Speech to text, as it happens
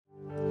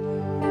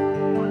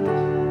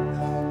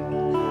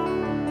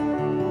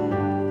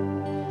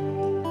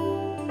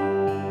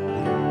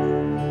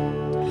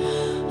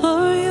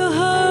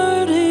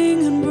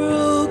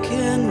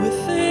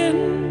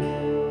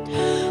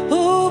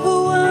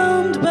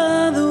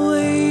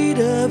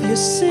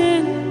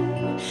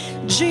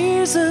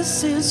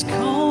Jesus is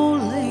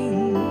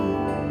calling.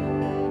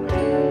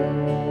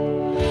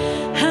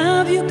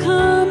 Have you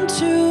come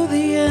to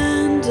the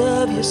end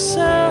of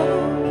yourself?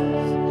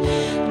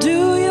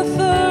 Do you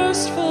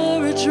thirst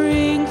for a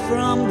drink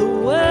from the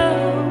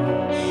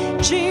well?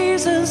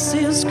 Jesus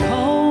is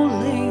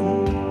calling.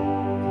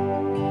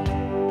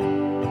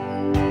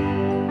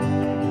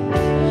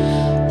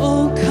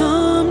 Oh,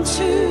 come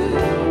to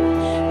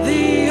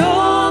the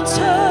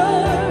altar.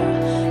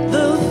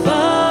 The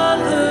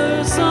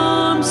Father's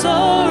arms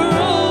are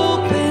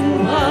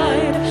open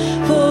wide.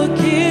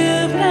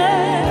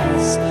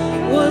 Forgiveness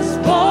was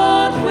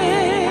bought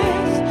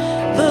with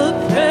the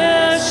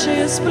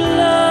precious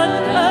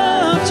blood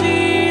of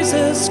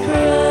Jesus Christ.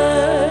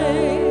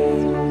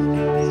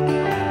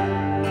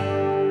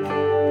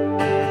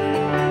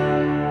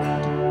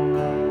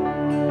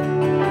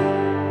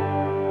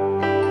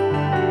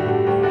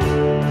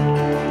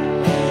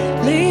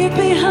 Leave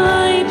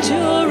behind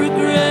your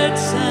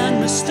regrets and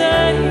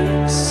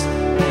mistakes.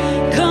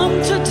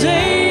 Come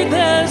today,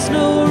 there's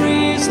no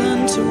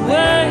reason to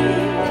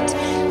wait.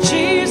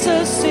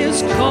 Jesus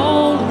is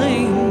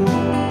calling.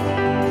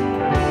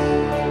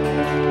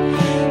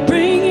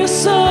 Bring your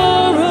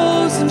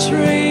sorrows and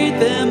trade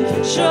them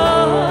for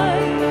joy.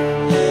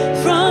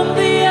 From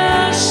the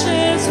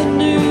ashes a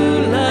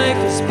new life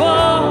is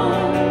born.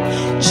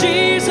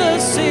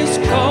 Jesus is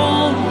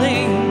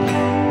calling.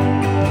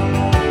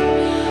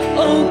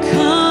 Oh,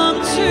 come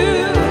to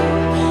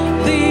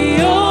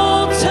the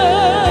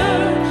altar.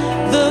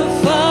 The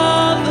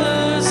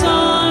Father's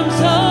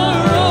arms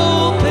are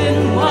open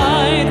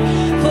wide.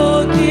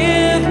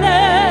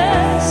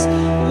 Forgiveness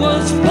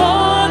was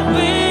bought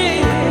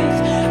with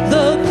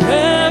the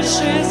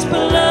precious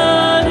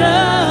blood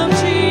of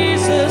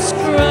Jesus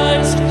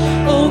Christ.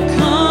 Oh,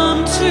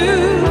 come to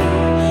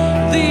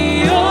the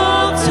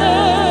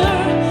altar.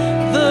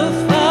 The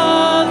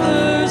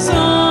Father's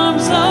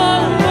arms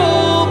are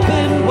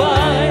open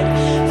wide.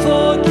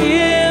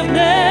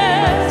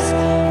 Forgiveness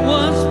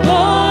was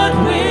bought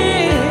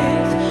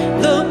with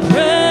the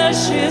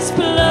precious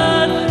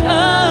blood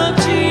of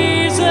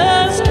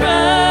Jesus Christ.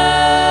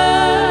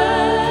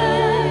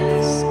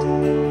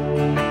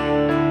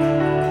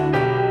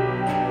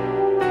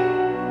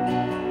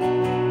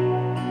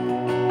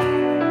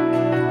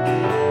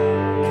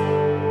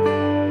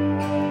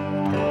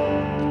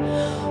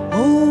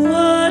 Oh,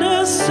 what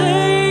a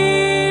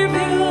Savior!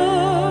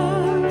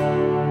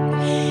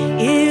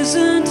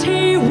 Isn't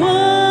He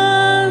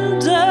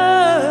wonderful?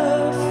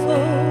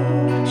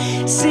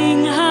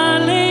 Sing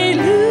hallelujah,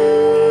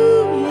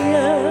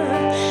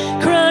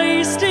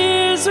 Christ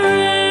is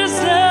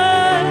risen.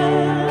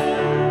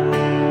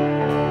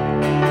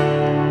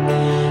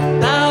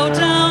 Bow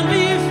down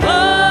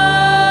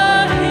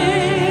before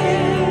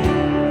Him,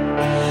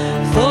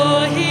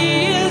 for He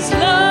is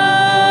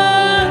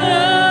Lord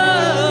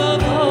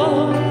of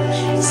all.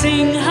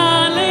 Sing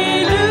hallelujah,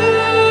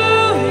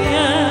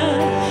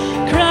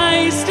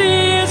 Christ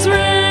is risen.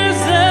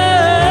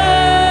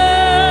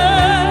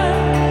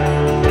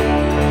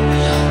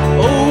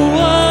 Oh,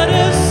 what a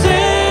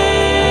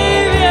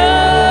Savior!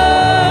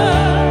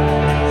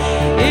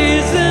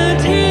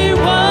 Isn't He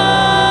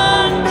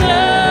wonderful?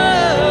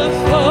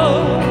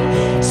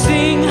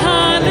 Sing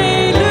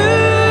hallelujah,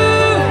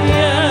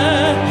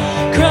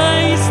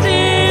 Christ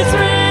is risen.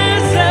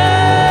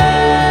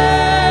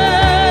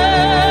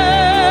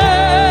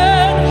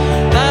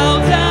 Bow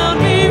down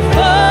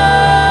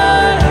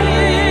before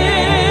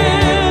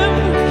Him,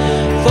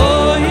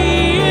 for He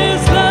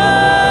is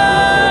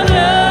Lord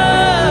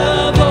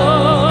of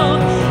all.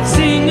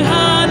 Sing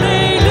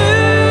hallelujah,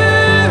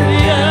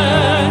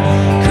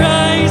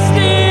 Christ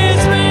is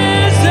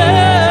risen.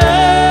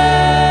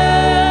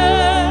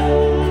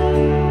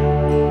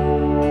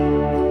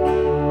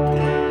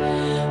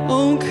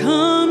 Oh,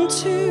 come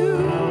to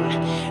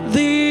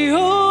the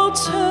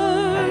altar.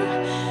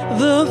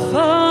 The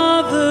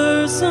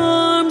Father's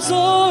arms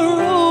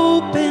are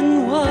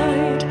open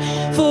wide.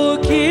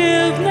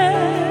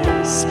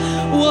 Forgiveness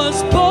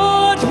was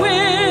bought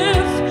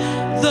with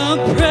the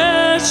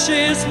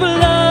precious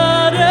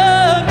blood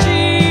of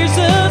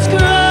Jesus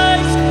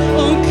Christ.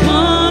 Oh,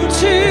 come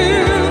to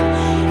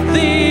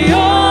the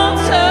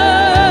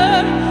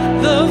altar.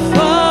 The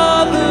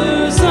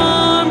Father's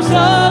arms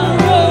are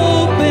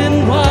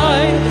open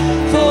wide.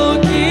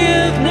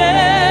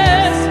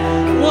 Forgiveness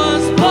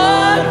was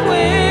bought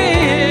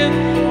with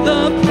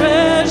the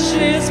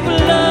precious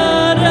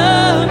blood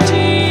of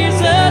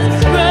Jesus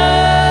Christ.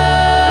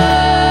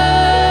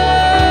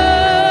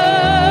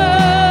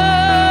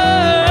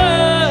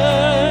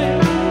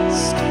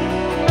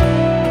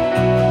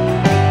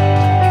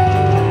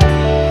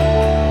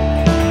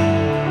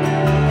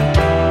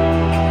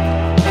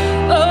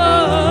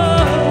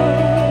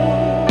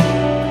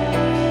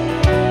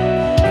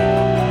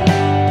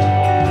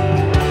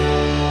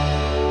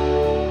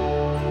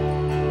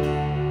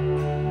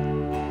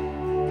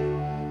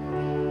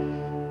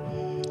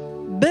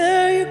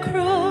 Bear your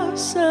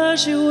cross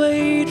as you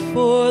wait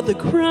for the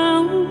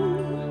crown.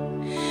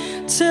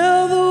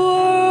 Tell the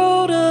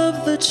world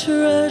of the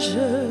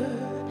treasure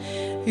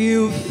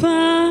You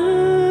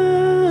find